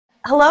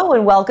Hello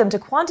and welcome to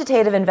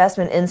Quantitative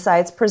Investment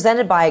Insights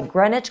presented by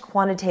Greenwich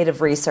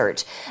Quantitative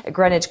Research.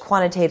 Greenwich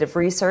Quantitative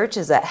Research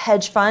is a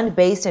hedge fund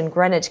based in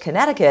Greenwich,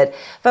 Connecticut,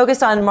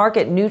 focused on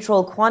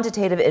market-neutral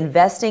quantitative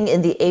investing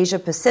in the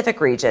Asia-Pacific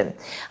region.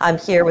 I'm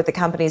here with the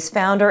company's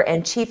founder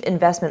and chief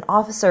investment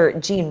officer,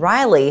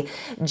 Reilly.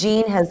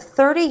 Gene has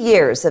 30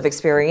 years of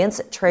experience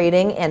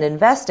trading and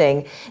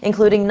investing,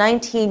 including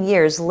 19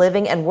 years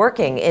living and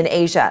working in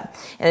Asia.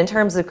 And in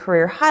terms of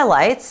career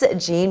highlights,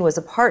 Gene was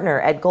a partner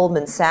at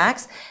Goldman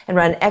Sachs and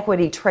run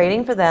equity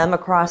trading for them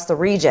across the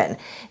region.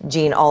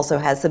 Gene also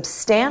has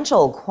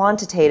substantial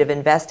quantitative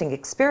investing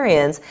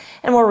experience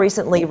and more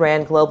recently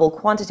ran global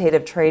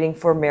quantitative trading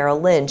for Merrill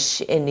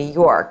Lynch in New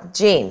York.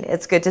 Gene,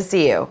 it's good to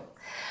see you.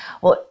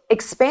 Well,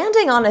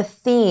 expanding on a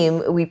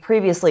theme we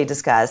previously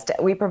discussed,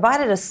 we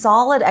provided a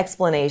solid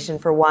explanation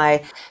for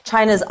why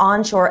China's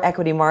onshore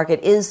equity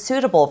market is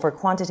suitable for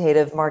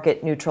quantitative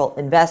market neutral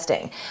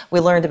investing.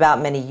 We learned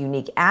about many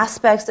unique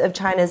aspects of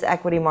China's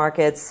equity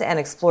markets and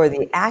explored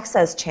the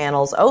access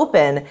channels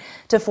open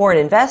to foreign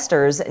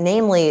investors,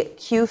 namely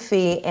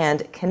QFII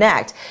and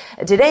Connect.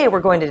 Today, we're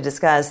going to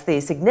discuss the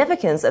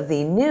significance of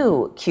the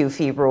new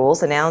QFII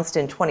rules announced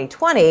in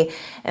 2020,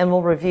 and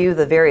we'll review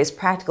the various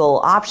practical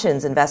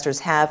options investors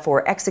have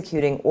for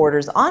executing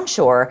orders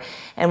onshore,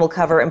 and we'll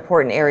cover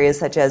important areas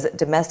such as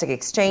domestic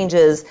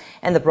exchanges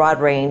and the broad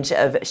range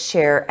of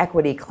share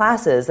equity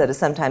classes that is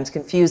sometimes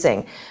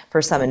confusing for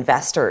some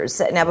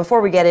investors. Now, before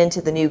we get into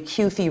the new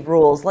QFII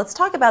rules, let's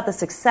talk about the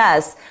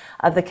success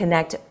of the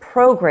Connect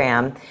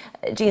program.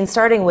 Gene,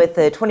 starting with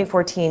the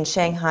 2014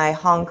 Shanghai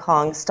Hong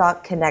Kong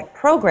Stock Connect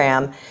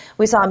program,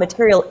 we saw a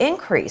material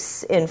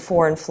increase in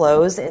foreign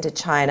flows into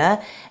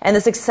China, and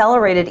this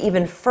accelerated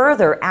even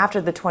further after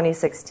the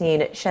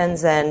 2016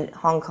 Shenzhen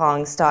Hong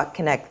Kong Stock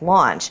Connect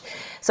launch.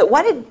 So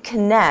why did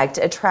Connect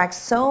attract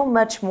so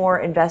much more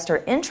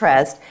investor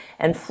interest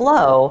and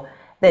flow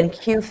than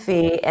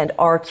QFII and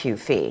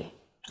RQFII?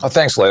 Oh,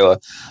 thanks,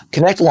 Leyla.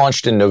 Connect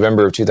launched in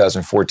November of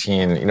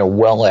 2014,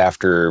 well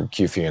after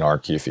QFII and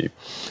RQFII.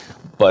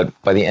 But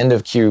by the end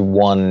of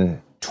Q1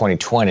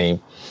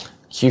 2020,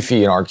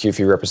 QFII and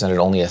RQFII represented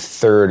only a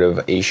third of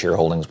A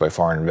shareholdings by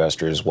foreign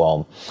investors,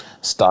 while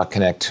Stock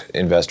Connect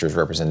investors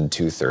represented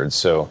 2/3.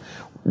 So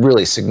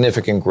really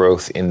significant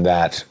growth in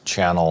that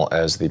channel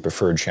as the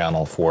preferred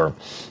channel for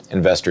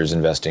investors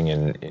investing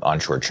in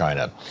onshore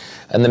China.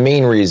 And the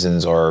main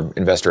reasons are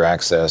investor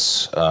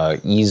access,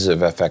 ease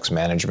of FX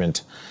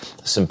management,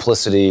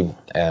 simplicity,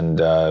 and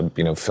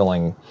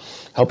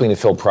helping to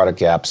fill product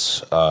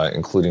gaps,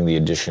 including the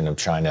addition of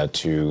China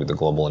to the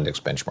global index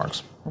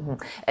benchmarks.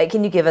 Mm-hmm.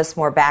 Can you give us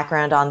more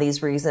background on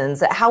these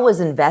reasons? How was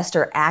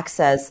investor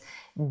access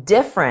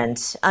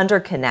different under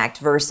Connect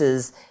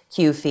versus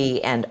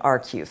QFII and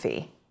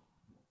RQFII?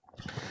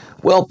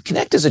 Well,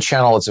 Connect is a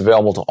channel that's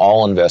available to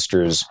all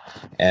investors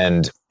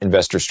and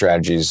investor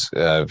strategies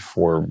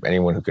for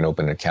anyone who can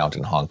open an account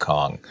in Hong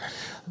Kong.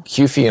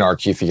 QFII and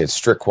RQFII had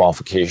strict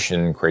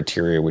qualification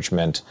criteria, which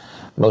meant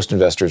most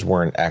investors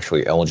weren't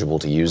actually eligible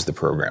to use the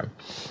program.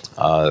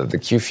 The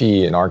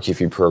QFII and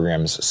RQFII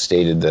programs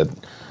stated that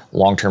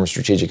long-term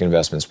strategic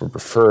investments were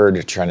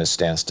preferred. China's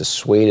stance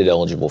dissuaded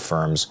eligible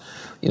firms,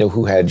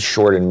 who had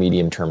short and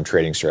medium-term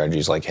trading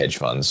strategies like hedge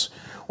funds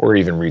or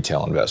even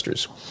retail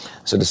investors.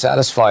 So to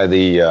satisfy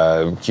the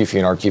QFII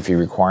and RQFII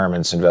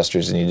requirements,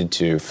 investors needed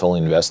to fully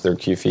invest their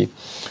QFII.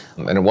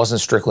 And it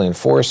wasn't strictly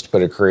enforced,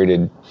 but it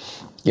created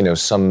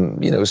some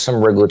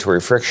regulatory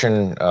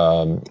friction,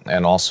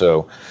 and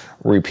also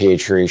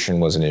repatriation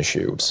was an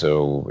issue.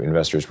 So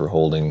investors were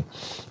holding,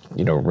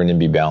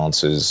 renminbi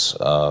balances,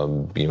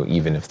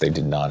 even if they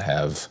did not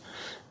have,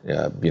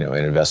 an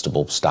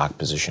investable stock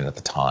position at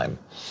the time.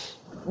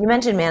 You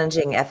mentioned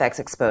managing FX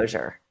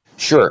exposure.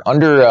 Sure.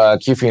 Under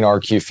QFII and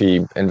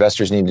RQFII,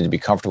 investors needed to be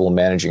comfortable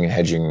managing and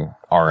hedging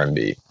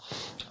RMB.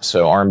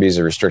 So RMB is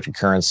a restricted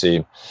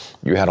currency.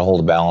 You had to hold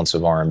a balance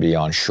of RMB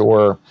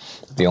onshore.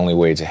 The only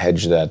way to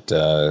hedge that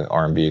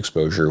RMB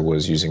exposure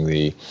was using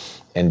the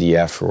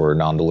NDF, or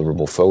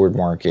non-deliverable forward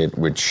market,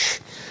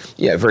 which,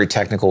 very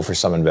technical for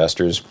some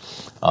investors.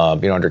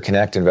 Under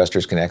Connect,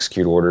 investors can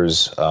execute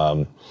orders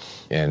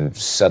and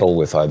settle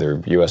with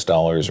either US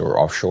dollars or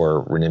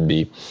offshore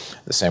renminbi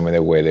the same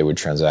way they would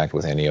transact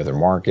with any other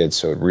market.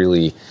 So it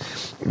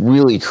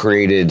really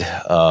created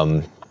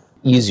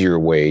easier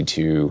way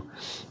to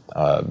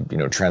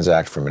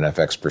transact from an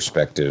FX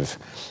perspective,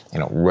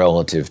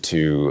 relative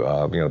to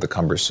the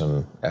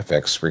cumbersome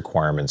FX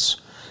requirements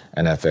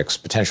and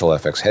potential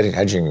FX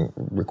hedging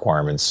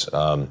requirements,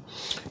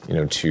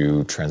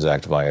 to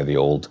transact via the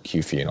old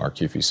QFII and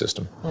RQFII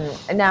system.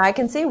 Now, I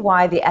can see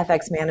why the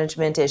FX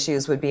management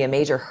issues would be a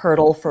major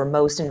hurdle for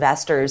most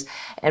investors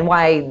and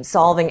why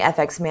solving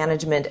FX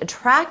management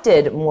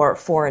attracted more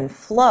foreign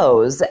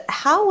flows.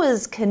 How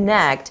is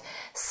Connect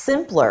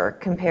simpler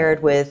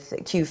compared with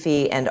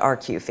QFII and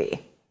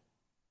RQFII?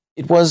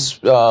 It was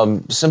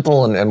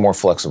simple and more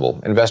flexible.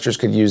 Investors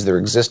could use their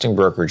existing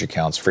brokerage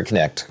accounts for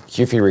Connect.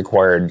 QFII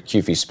required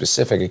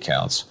QFII-specific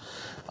accounts.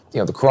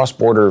 The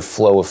cross-border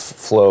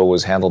flow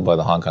was handled by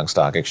the Hong Kong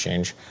Stock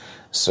Exchange,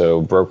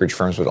 So brokerage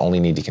firms would only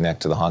need to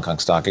connect to the Hong Kong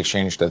Stock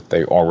Exchange that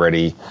they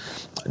already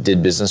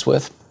did business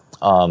with.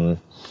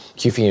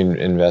 QFII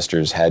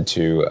investors had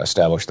to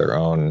establish their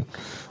own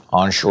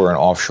onshore and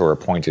offshore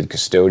appointed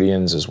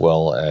custodians, as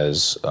well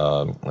as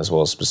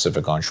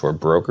specific onshore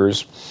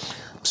brokers.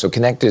 So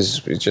Connect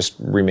just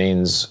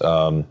remains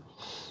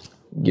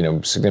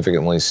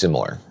significantly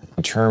similar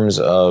in terms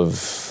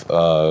of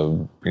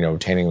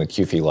obtaining the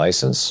QFII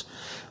license.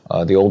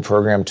 The old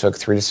program took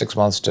 3 to 6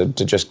 months to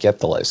just get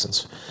the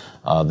license.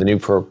 The new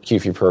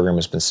QFII program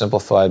has been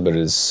simplified, but it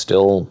is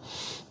still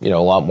a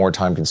lot more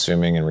time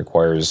consuming and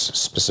requires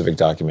specific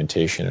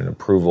documentation and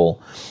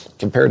approval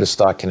compared to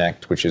Stock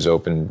Connect, which is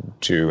open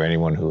to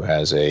anyone who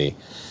has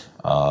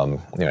anyone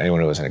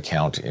who has an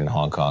account in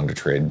Hong Kong to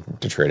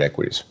trade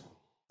equities.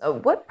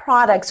 What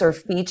products or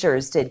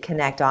features did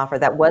Connect offer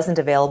that wasn't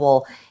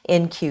available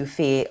in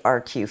QFII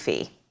or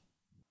QFII?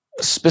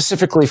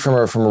 Specifically from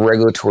a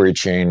regulatory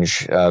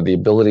change, the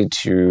ability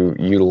to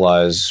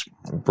utilize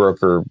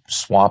broker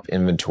swap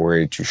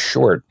inventory to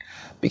short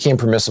became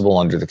permissible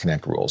under the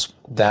Connect rules.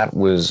 That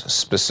was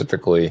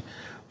specifically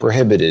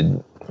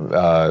prohibited,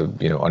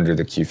 under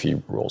the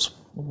QFII rules.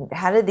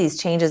 How did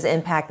these changes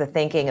impact the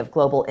thinking of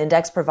global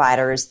index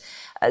providers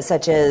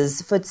such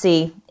as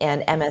FTSE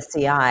and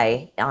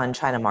MSCI on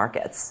China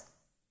markets?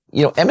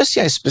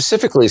 MSCI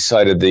specifically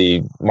cited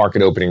the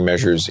market opening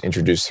measures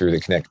introduced through the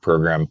Connect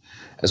program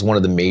as one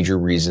of the major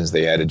reasons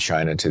they added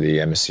China to the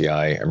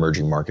MSCI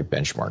emerging market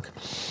benchmark.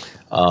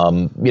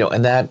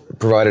 And that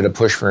provided a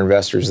push for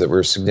investors that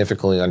were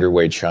significantly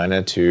underweight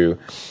China to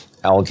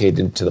allocate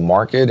into the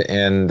market,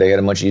 and they had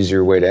a much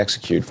easier way to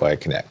execute via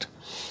Connect.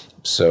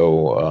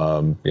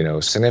 So,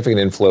 significant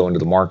inflow into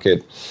the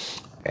market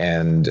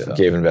and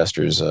gave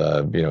investors,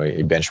 a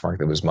benchmark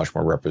that was much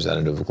more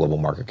representative of global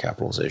market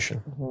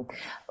capitalization.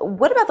 Mm-hmm.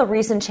 What about the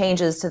recent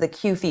changes to the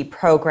QFII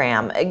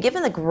program?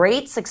 Given the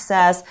great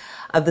success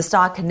of the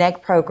Stock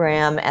Connect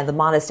program and the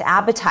modest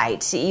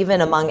appetite,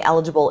 even among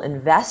eligible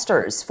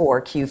investors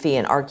for QFII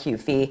and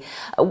RQFII,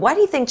 why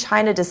do you think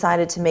China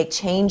decided to make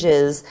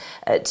changes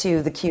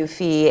to the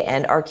QFII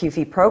and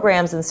RQFII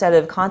programs instead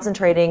of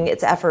concentrating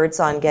its efforts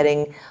on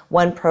getting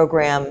one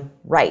program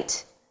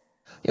right?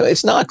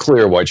 It's not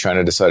clear why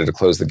China decided to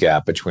close the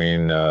gap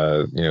between,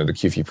 the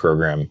QFII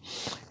program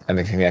and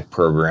the Connect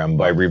program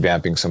by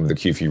revamping some of the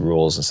QFII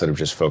rules instead of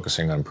just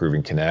focusing on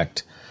improving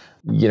Connect.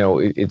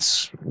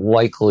 It's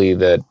likely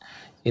that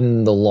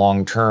in the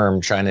long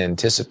term, China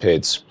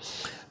anticipates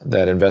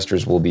that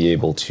investors will be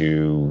able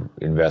to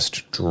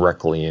invest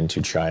directly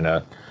into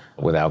China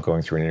without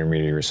going through an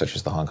intermediary such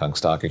as the Hong Kong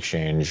Stock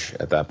Exchange.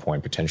 At that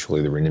point,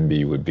 potentially the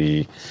renminbi would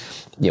be,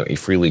 a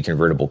freely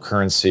convertible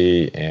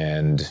currency,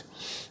 and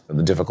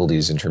the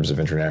difficulties in terms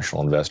of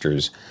international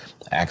investors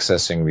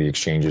accessing the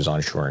exchanges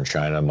onshore in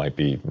China might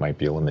be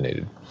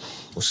eliminated.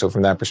 So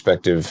from that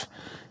perspective,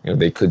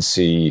 they could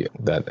see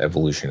that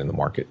evolution in the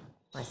market.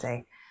 I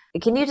see.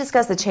 Can you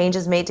discuss the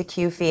changes made to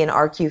QFII and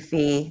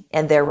RQFII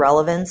and their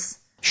relevance?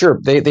 Sure.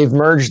 They've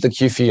merged the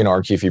QFII and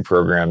RQFII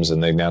programs,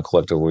 and they now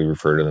collectively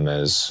refer to them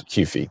as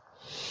QFII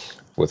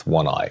with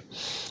one I.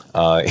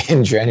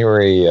 In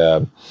January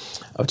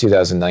of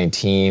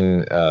 2019,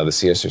 the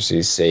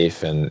CSRC,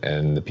 SAFE,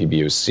 and the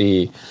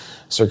PBOC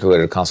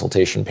circulated a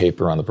consultation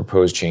paper on the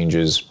proposed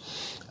changes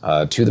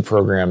to the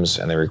programs,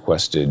 and they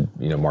requested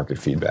market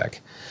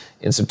feedback.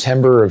 In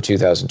September of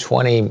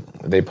 2020,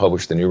 they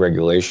published the new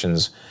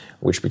regulations,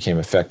 which became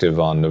effective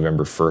on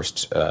November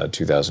 1st,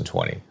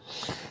 2020.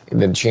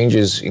 And the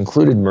changes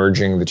included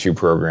merging the two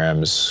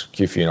programs,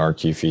 QFII and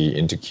RQFII,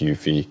 into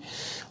QFII,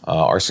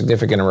 are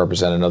significant and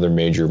represent another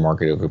major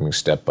market opening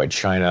step by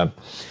China.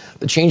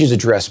 The changes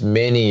address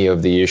many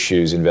of the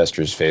issues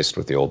investors faced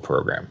with the old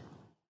program.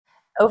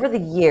 Over the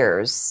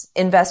years,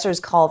 investors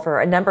called for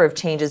a number of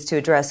changes to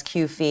address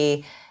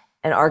QFII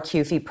and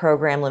RQFII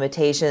program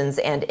limitations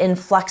and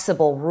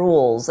inflexible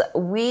rules.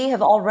 We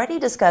have already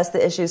discussed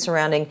the issues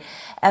surrounding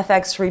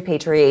FX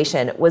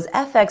repatriation. Was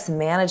FX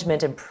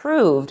management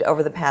improved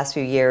over the past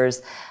few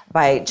years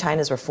by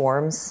China's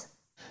reforms?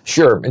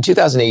 Sure. In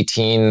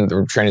 2018,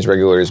 the Chinese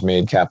regulators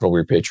made capital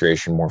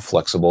repatriation more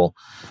flexible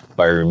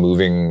by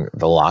removing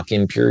the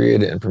lock-in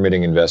period and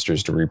permitting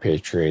investors to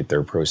repatriate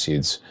their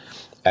proceeds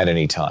at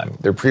any time.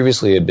 There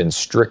previously had been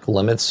strict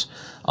limits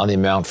on the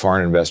amount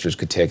foreign investors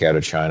could take out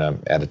of China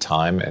at a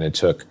time, and it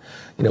took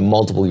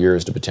multiple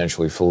years to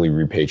potentially fully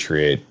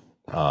repatriate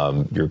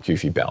your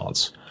QFII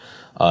balance.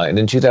 And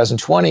in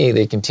 2020,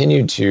 they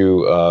continued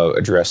to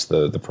address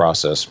the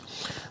process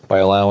by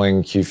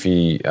allowing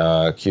QFIIs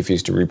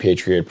to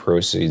repatriate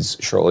proceeds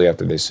shortly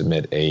after they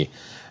submit a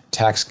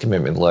tax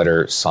commitment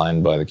letter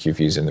signed by the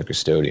QFIIs and their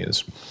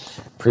custodians.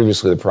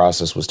 Previously, the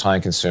process was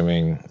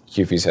time-consuming.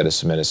 QFIIs had to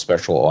submit a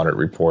special audit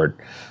report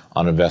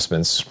on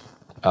investments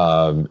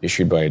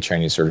issued by a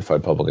Chinese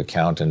certified public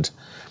accountant,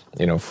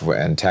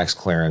 and tax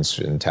clearance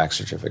and tax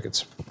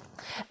certificates.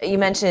 You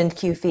mentioned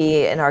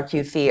QFI and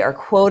RQFI are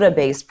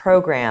quota-based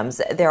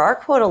programs. There are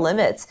quota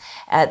limits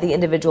at the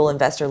individual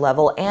investor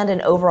level and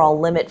an overall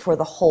limit for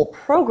the whole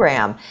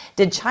program.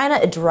 Did China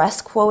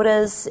address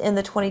quotas in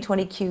the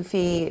 2020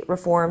 QFI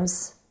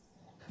reforms?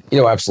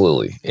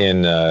 Absolutely.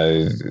 In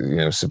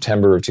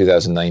September of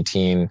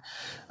 2019,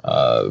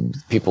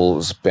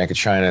 People's Bank of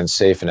China and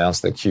SAFE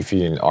announced that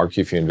QFI and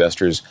RQFI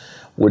investors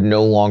would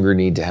no longer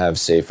need to have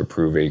SAFE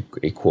approve a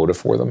quota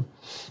for them.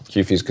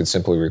 QFIs could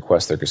simply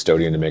request their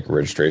custodian to make a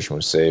registration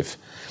with SAFE.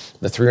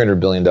 The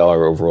 $300 billion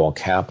overall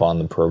cap on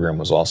the program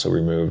was also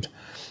removed,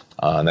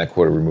 and that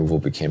quota removal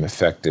became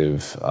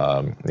effective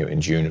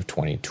in June of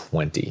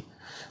 2020.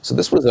 So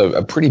this was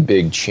a pretty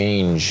big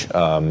change.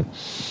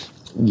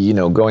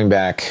 Going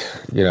back,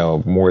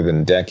 more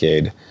than a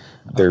decade,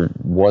 there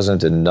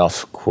wasn't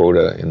enough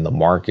quota in the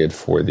market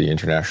for the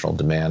international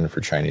demand for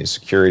Chinese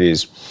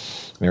securities.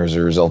 And as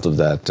a result of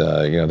that,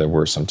 there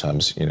were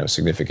sometimes,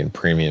 significant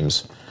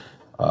premiums,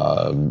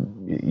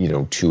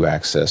 to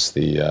access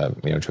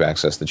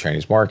the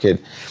Chinese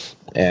market.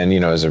 And,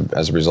 as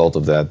a result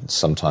of that,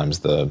 sometimes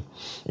the,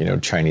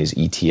 Chinese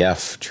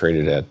ETF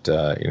traded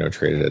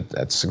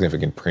at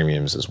significant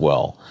premiums as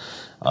well.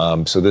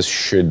 So this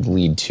should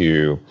lead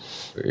to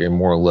a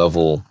more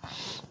level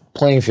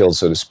playing field,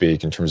 so to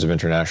speak, in terms of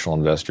international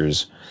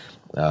investors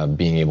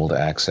being able to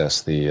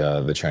access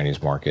the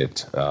Chinese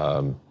market,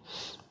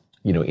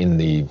 in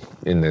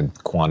the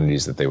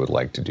quantities that they would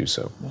like to do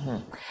so. Mm-hmm.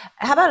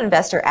 How about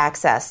investor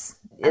access?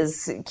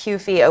 Is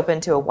QFI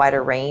open to a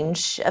wider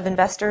range of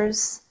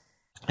investors?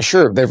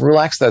 Sure, they've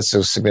relaxed that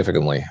so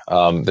significantly.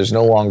 There's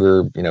no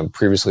longer,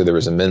 previously there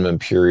was a minimum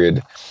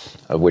period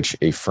of which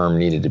a firm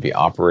needed to be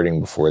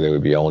operating before they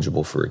would be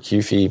eligible for a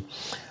QFI.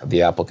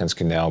 The applicants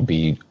can now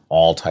be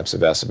all types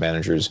of asset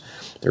managers.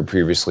 There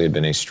previously had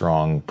been a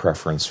strong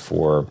preference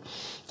for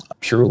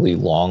purely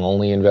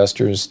long-only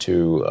investors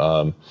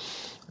to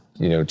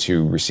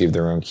receive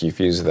their own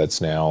QFIs.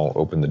 That's now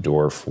opened the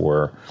door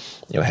for,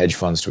 hedge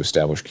funds to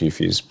establish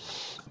QFIs.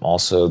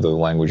 Also, the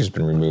language has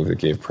been removed that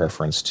gave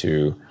preference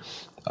to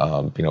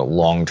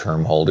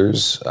long-term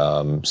holders.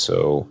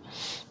 So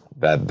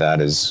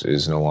that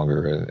is no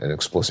longer an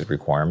explicit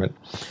requirement.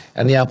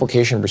 And the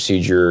application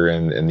procedure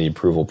and the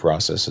approval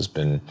process has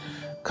been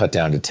cut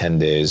down to 10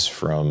 days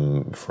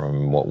from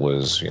what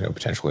was,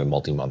 potentially a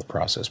multi-month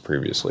process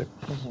previously.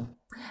 Mm-hmm.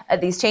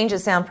 These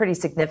changes sound pretty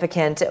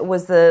significant.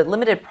 Was the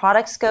limited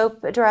product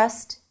scope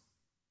addressed?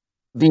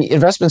 The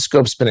investment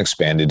scope's been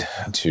expanded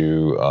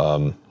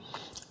to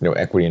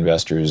equity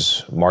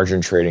investors.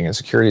 Margin trading and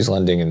securities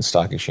lending and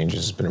stock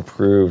exchanges has been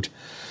approved.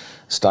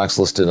 Stocks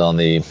listed on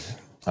the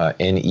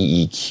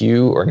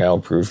NEEQ are now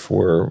approved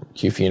for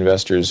QFI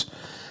investors.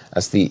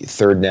 That's the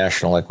third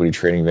national equity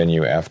trading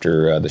venue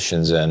after the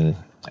Shenzhen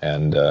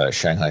and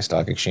Shanghai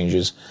stock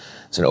exchanges.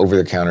 It's an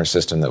over-the-counter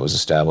system that was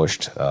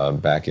established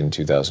back in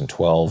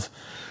 2012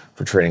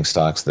 for trading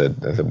stocks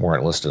that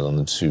weren't listed on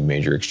the two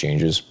major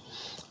exchanges.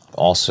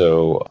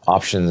 Also,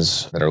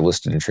 options that are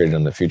listed and traded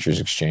on the futures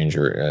exchange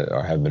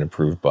have been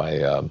approved by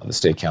the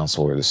State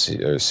Council or the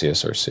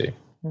CSRC.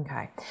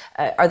 Okay.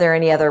 Are there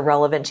any other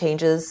relevant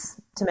changes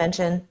to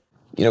mention?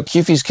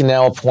 QFIs can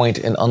now appoint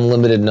an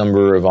unlimited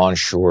number of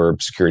onshore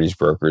securities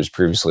brokers.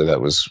 Previously, that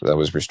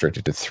was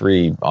restricted to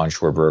 3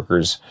 onshore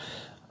brokers.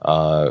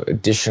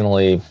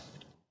 Additionally,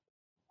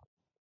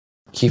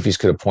 QFIs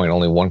could appoint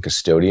only 1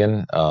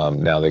 custodian.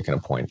 Now they can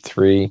appoint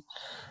 3.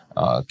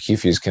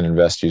 QFIs can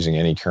invest using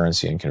any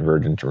currency and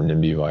convert into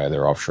renminbi via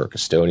their offshore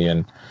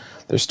custodian.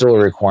 There's still a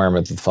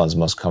requirement that the funds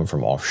must come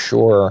from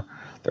offshore.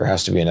 There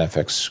has to be an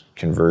FX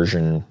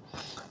conversion.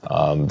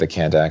 They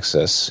can't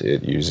access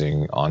it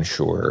using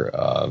onshore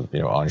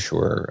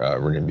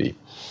renminbi.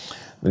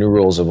 The new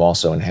rules have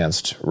also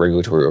enhanced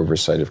regulatory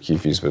oversight of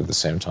QFIs, but at the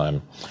same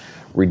time,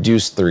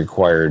 reduced the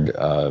required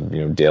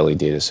daily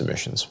data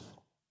submissions.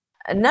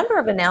 A number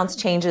of announced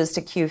changes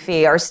to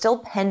QFI are still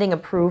pending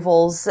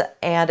approvals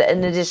and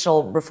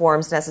additional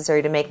reforms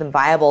necessary to make them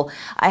viable.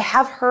 I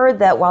have heard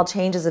that while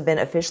changes have been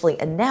officially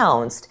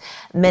announced,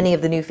 many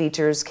of the new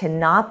features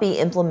cannot be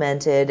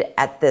implemented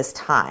at this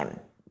time.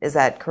 Is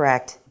that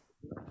correct?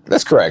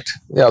 That's correct.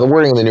 Yeah, the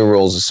wording of the new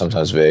rules is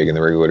sometimes vague, and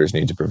the regulators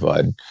need to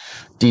provide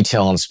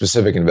detail on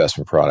specific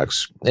investment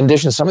products. In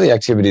addition, some of the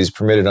activities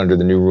permitted under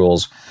the new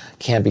rules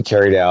can't be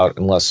carried out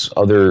unless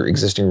other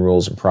existing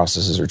rules and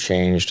processes are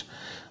changed.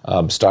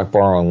 Stock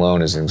borrow and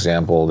loan is an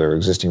example. There are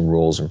existing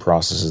rules and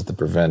processes that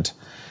prevent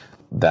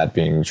that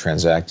being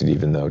transacted,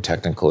 even though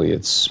technically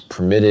it's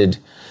permitted.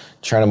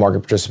 China market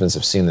participants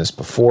have seen this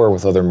before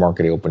with other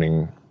market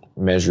opening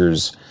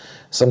measures.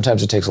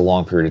 Sometimes it takes a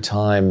long period of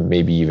time,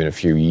 maybe even a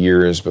few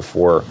years,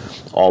 before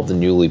all the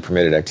newly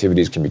permitted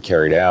activities can be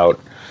carried out.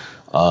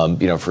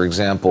 For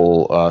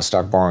example,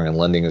 stock borrowing and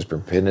lending has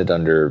been permitted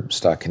under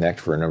Stock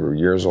Connect for a number of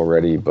years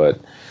already, but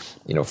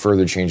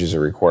further changes are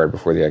required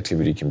before the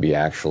activity can be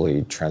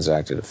actually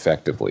transacted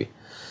effectively.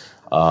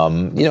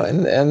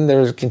 And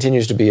there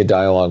continues to be a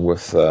dialogue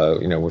with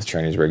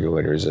Chinese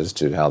regulators as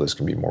to how this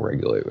can be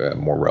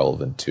more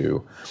relevant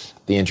to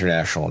the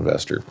international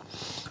investor.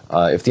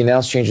 If the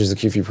announced changes to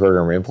the QFII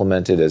program are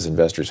implemented as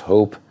investors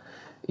hope,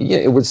 yeah,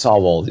 it would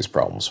solve all of these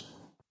problems.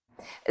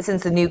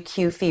 Since the new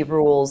QFII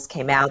rules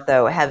came out,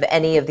 though, have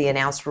any of the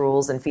announced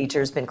rules and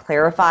features been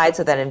clarified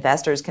so that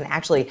investors can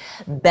actually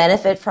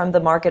benefit from the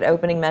market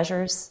opening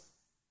measures?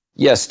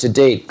 Yes, to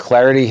date,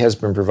 clarity has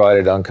been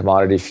provided on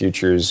commodity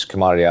futures,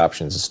 commodity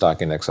options, and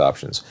stock index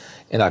options.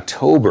 In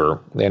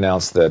October, they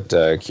announced that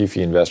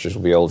QFII investors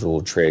will be eligible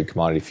to trade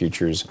commodity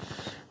futures,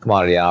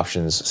 commodity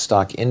options,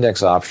 stock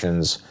index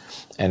options,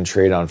 and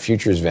trade on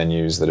futures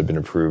venues that have been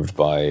approved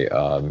by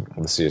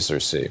the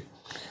CSRC.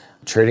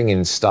 Trading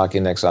in stock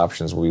index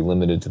options will be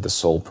limited to the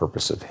sole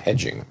purpose of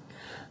hedging.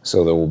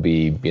 So there will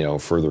be,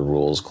 further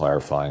rules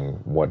clarifying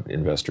what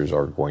investors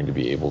are going to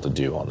be able to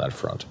do on that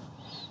front.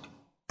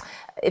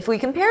 If we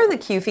compare the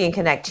QFII and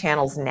Connect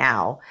channels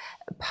now,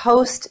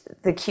 post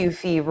the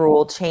QFII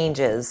rule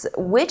changes,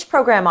 which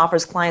program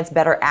offers clients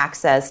better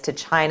access to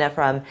China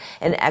from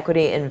an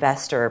equity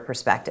investor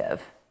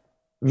perspective?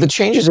 The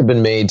changes have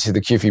been made to the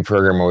QFII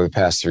program over the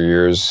past 3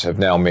 years have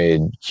now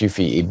made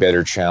QFII a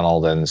better channel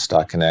than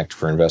Stock Connect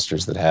for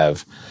investors that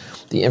have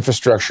the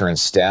infrastructure and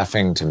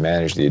staffing to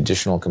manage the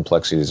additional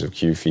complexities of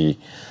QFII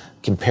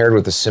compared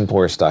with the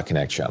simpler Stock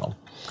Connect channel.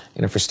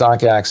 For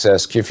stock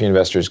access, QFII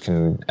investors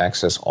can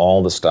access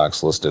all the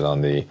stocks listed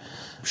on the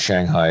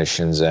Shanghai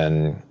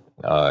Shenzhen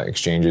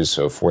exchanges,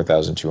 so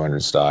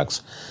 4,200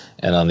 stocks,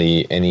 and on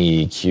the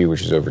NEEQ,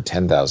 which is over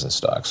 10,000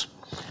 stocks.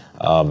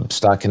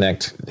 Stock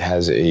Connect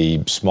has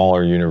a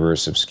smaller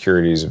universe of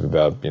securities of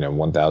about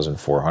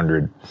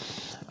 1,400.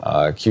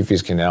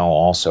 QFIIs can now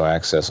also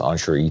access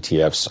onshore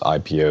ETFs,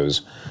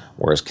 IPOs,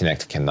 whereas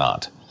Connect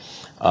cannot.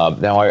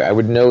 Now, I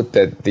would note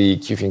that the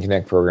QFII and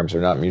Connect programs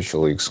are not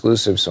mutually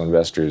exclusive, so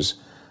investors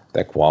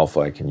that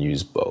qualify can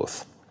use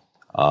both.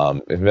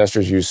 If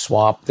investors use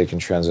swap, they can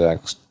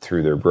transact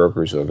through their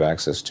brokers who have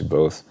access to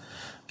both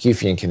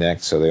QFII and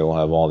Connect, so they will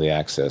have all the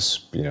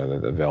access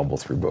available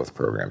through both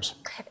programs.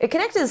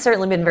 Connect has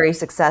certainly been a very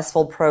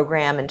successful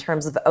program in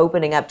terms of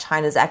opening up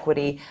China's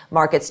equity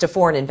markets to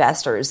foreign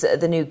investors.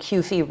 The new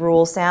QFII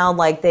rules sound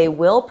like they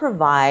will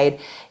provide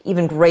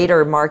even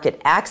greater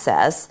market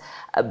access,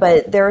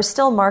 but there are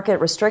still market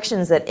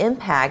restrictions that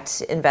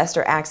impact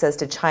investor access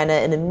to China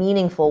in a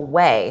meaningful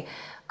way.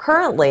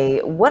 Currently,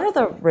 what are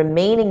the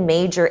remaining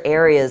major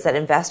areas that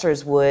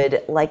investors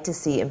would like to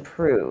see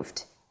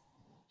improved?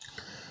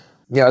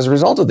 Yeah, as a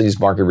result of these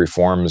market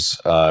reforms,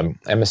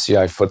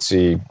 MSCI,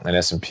 FTSE, and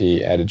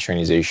S&P added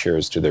Chinese A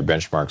shares to their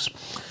benchmarks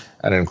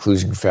at an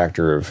inclusion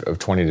factor of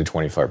 20 to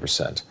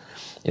 25%.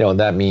 And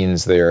that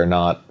means they are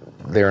not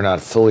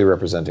fully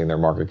representing their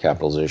market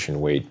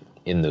capitalization weight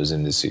in those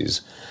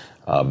indices.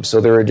 So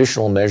there are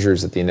additional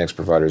measures that the index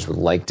providers would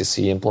like to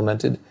see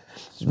implemented,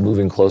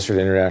 moving closer to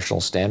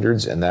international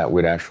standards, and that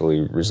would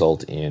actually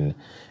result in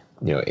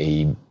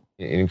an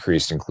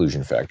increased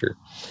inclusion factor.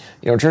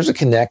 In terms of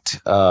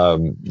Connect,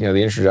 the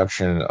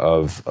introduction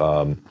of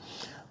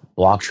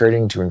block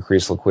trading to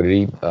increase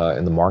liquidity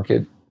in the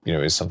market,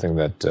 is something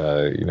that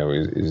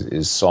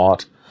is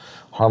sought.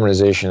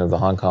 Harmonization of the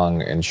Hong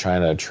Kong and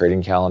China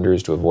trading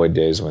calendars to avoid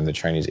days when the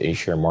Chinese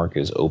A-share market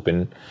is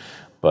open,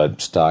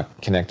 but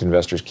Stock Connect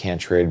investors can't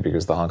trade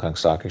because the Hong Kong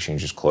Stock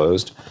Exchange is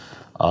closed,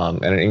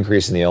 and an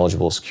increase in the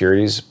eligible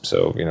securities.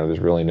 So, there's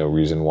really no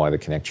reason why the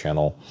Connect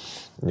channel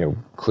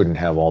couldn't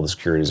have all the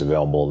securities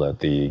available that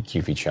the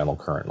QFII channel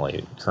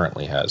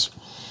currently has.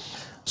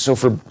 So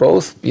for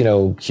both,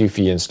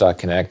 QFII and Stock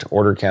Connect,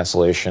 order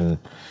cancellation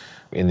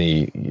in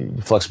the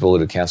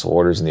flexibility to cancel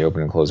orders in the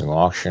open and closing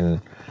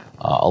auction,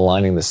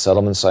 aligning the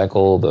settlement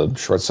cycle, the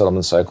short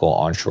settlement cycle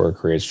onshore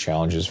creates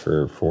challenges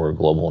for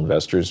global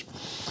investors.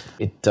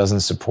 It doesn't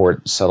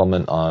support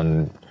settlement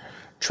on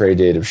trade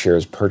date of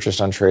shares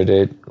purchased on trade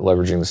date.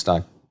 Leveraging the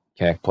Stock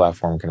Connect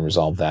platform can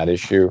resolve that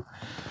issue.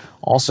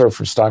 Also,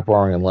 for stock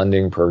borrowing and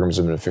lending, programs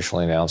have been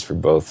officially announced for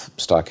both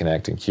Stock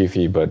Connect and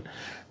QFII, but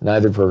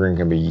neither program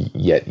can be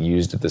yet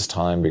used at this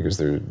time because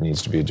there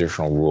needs to be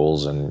additional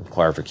rules and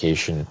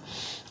clarification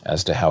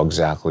as to how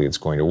exactly it's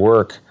going to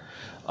work.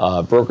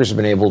 Brokers have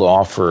been able to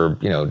offer,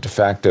 de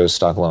facto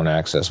stock loan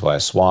access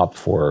via swap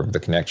for the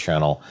Connect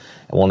channel,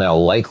 and will now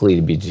likely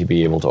to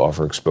be able to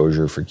offer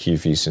exposure for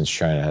QFII since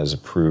China has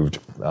approved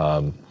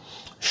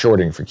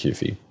shorting for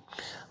QFII.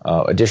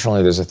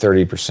 Additionally, there's a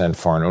 30%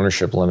 foreign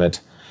ownership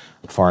limit.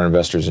 Foreign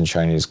investors in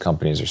Chinese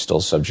companies are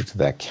still subject to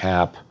that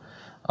cap.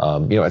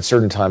 At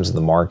certain times in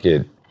the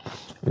market,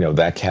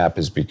 that cap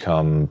has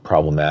become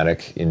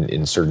problematic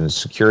in certain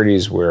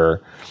securities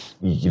where,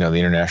 the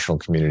international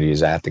community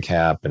is at the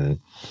cap and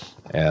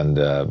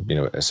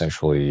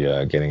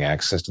essentially getting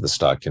access to the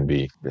stock can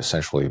be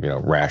essentially,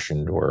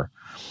 rationed or,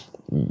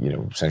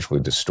 essentially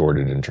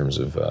distorted in terms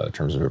of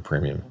a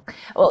premium.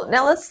 Well,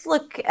 now let's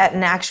look at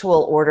an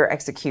actual order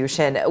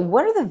execution.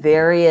 What are the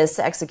various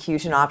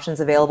execution options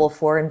available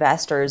for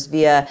investors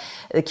via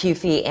the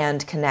QFII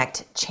and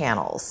Connect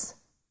channels?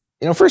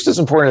 First, it's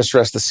important to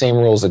stress the same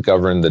rules that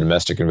govern the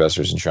domestic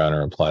investors in China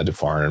are applied to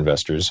foreign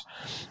investors.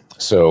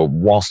 So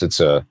whilst it's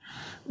a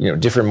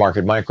different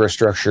market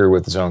microstructure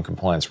with its own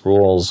compliance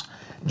rules,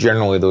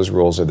 Generally, those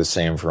rules are the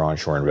same for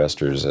onshore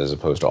investors as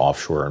opposed to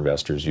offshore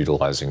investors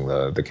utilizing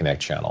the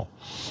Connect channel.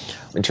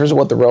 In terms of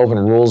what the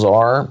relevant rules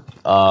are,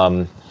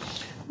 the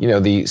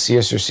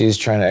CSRC's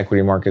China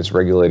equity markets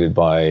regulated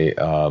by,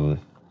 by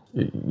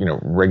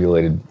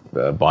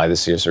the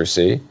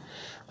CSRC.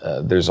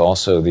 There's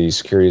also the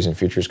Securities and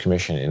Futures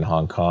Commission in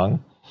Hong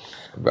Kong.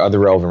 Other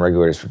relevant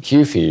regulators for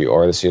QFII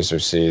are the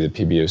CSRC,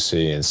 the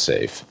PBOC, and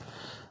SAFE.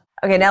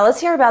 Okay, now let's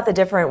hear about the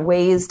different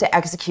ways to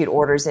execute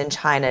orders in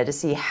China to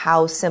see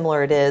how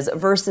similar it is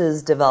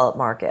versus developed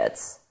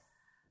markets.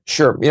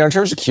 Sure. In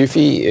terms of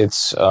QFII,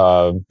 it's,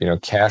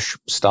 cash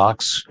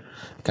stocks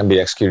can be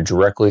executed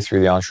directly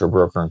through the onshore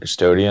broker and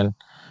custodian.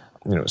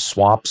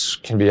 Swaps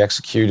can be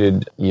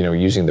executed,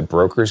 using the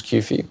broker's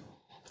QFII.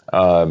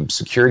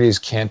 Securities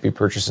can't be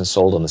purchased and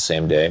sold on the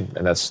same day,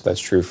 and that's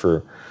true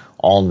for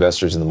all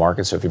investors in the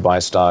market. So if you buy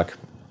a stock,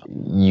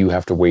 you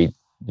have to wait,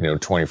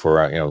 24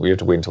 hours, you have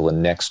to wait until the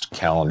next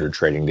calendar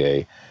trading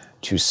day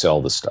to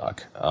sell the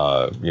stock,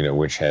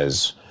 which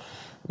has,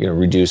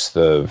 reduced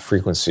the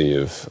frequency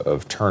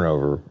of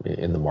turnover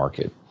in the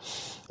market.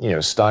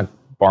 Stock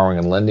borrowing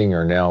and lending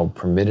are now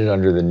permitted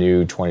under the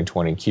new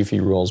 2020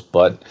 QFII rules,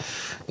 but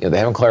they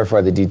haven't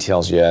clarified the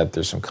details yet.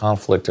 There's some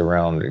conflict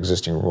around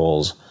existing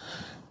rules.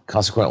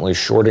 Consequently,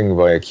 shorting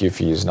via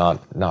QFII is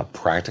not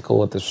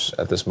practical at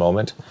this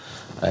moment,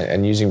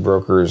 and using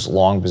brokers'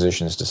 long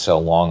positions to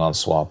sell long on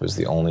swap is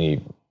the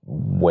only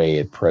way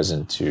at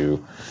present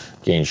to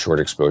gain short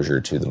exposure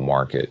to the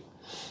market.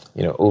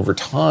 Over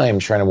time,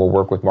 China will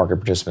work with market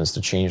participants to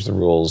change the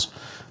rules,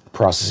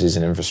 processes,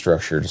 and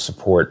infrastructure to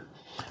support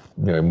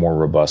a more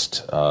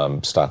robust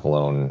stock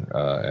loan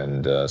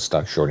and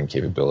stock shorting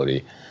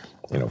capability,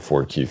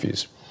 for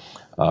QFIIs.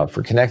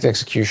 For Connect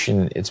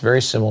execution, it's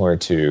very similar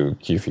to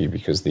QFII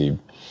because the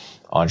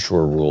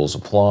onshore rules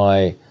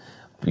apply.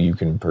 You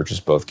can purchase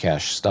both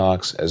cash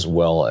stocks as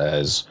well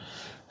as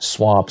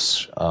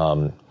swaps.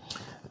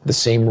 The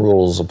same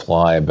rules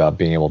apply about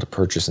being able to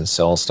purchase and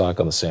sell stock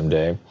on the same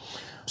day.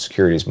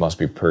 Securities must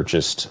be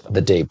purchased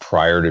the day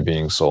prior to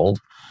being sold.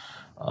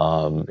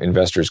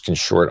 Investors can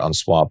short on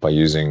swap by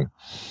using,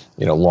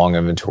 long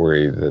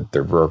inventory that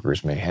their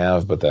brokers may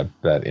have, but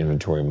that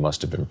inventory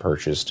must have been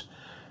purchased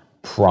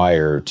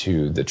prior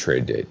to the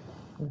trade date.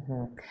 Mm-hmm.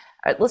 All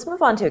right, let's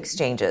move on to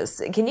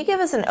exchanges. Can you give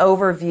us an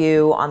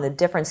overview on the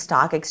different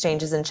stock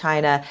exchanges in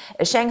China?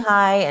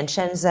 Shanghai and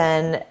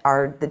Shenzhen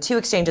are the two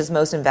exchanges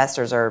most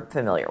investors are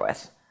familiar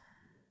with.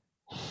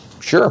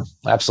 Sure,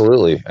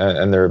 absolutely,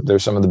 and they're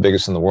some of the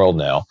biggest in the world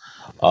now.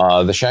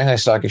 The Shanghai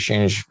Stock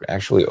Exchange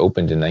actually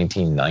opened in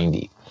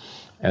 1990,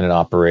 and it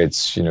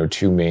operates,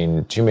 two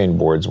main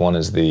boards. One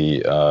is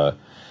the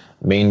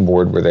main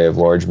board where they have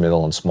large,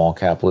 middle, and small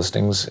cap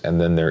listings, and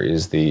then there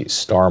is the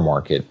Star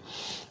Market,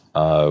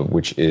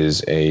 which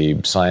is a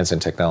science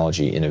and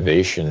technology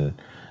innovation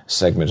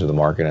segment of the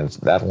market, and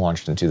that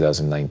launched in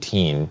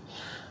 2019,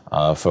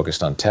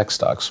 focused on tech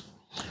stocks.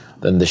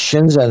 Then the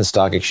Shenzhen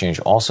Stock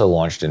Exchange also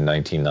launched in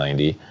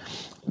 1990.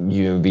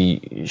 The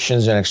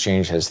Shenzhen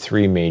Exchange has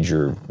three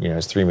major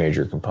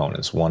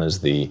components. One is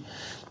the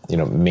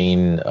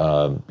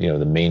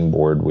main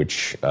board,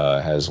 which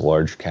has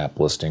large cap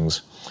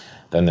listings.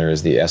 Then there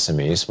is the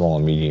SME, small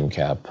and medium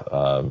cap,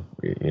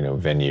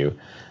 venue,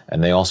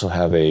 and they also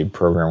have a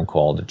program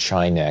called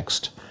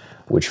ChiNext,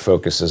 which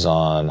focuses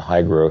on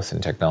high growth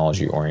and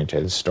technology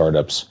oriented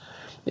startups,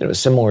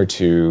 similar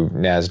to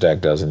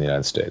NASDAQ does in the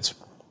United States.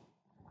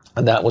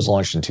 And that was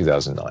launched in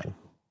 2009.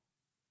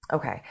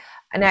 Okay.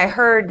 And I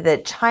heard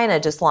that China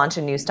just launched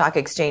a new stock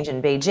exchange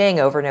in Beijing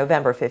over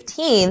November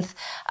 15th.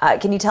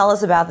 Can you tell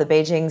us about the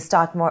Beijing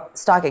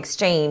Stock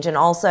Exchange? And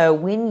also,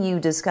 when you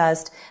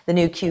discussed the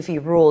new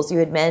QFII rules, you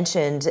had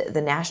mentioned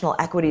the National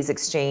Equities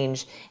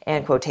Exchange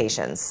and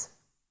quotations.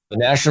 The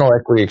National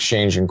Equity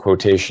Exchange and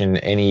Quotation,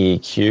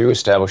 NEQ,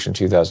 established in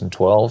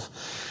 2012,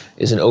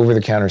 is an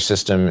over-the-counter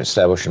system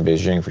established in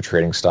Beijing for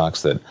trading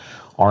stocks that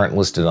aren't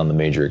listed on the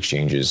major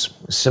exchanges,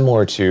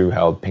 similar to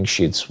how pink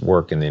sheets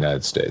work in the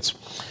United States.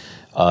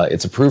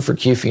 It's approved for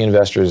QFII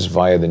investors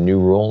via the new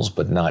rules,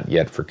 but not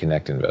yet for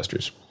Connect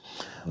investors.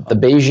 The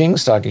Beijing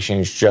Stock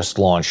Exchange just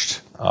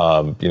launched,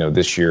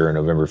 this year,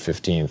 November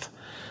 15th.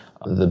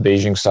 The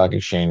Beijing Stock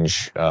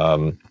Exchange,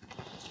 has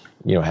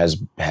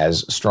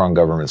strong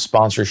government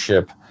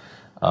sponsorship.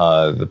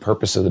 The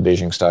purpose of the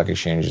Beijing Stock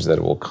Exchange is that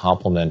it will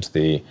complement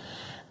the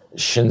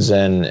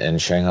Shenzhen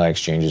and Shanghai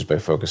exchanges by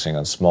focusing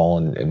on small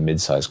and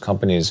mid-sized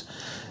companies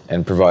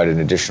and provide an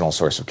additional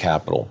source of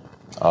capital.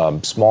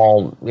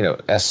 Small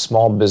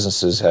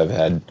businesses have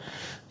had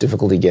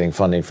difficulty getting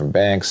funding from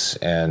banks,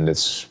 and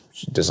it's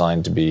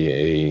designed to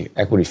be an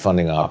equity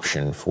funding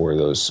option for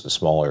those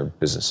smaller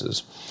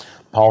businesses.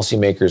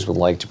 Policymakers would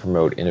like to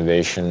promote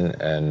innovation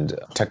and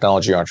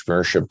technology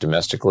entrepreneurship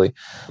domestically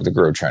to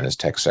grow China's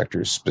tech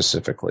sectors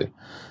specifically.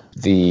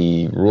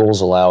 The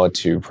rules allow it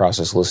to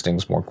process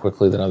listings more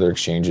quickly than other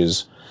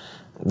exchanges.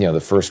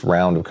 The first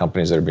round of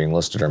companies that are being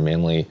listed are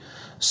mainly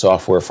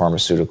software,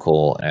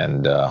 pharmaceutical,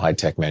 and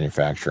high-tech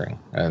manufacturing.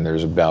 And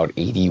there's about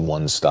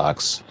 81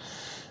 stocks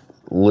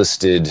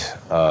listed,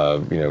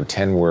 10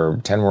 were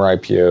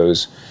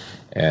IPOs,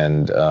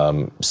 and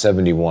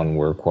 71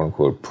 were quote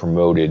unquote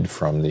promoted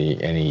from the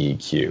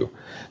NEEQ.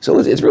 So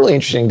it's really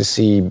interesting to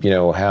see,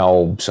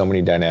 how so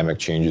many dynamic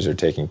changes are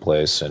taking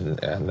place, and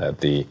that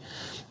the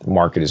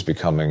market is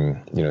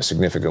becoming,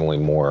 significantly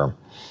more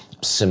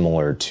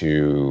similar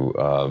to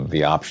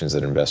the options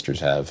that investors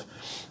have,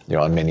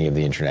 on many of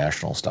the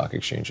international stock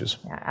exchanges.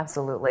 Yeah,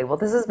 absolutely. Well,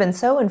 this has been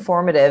so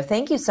informative.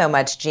 Thank you so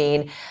much,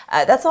 Gene.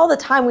 That's all the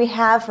time we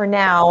have for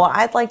now.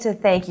 I'd like to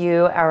thank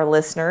you, our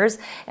listeners,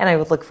 and I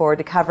would look forward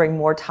to covering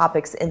more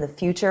topics in the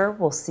future.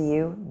 We'll see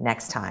you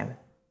next time.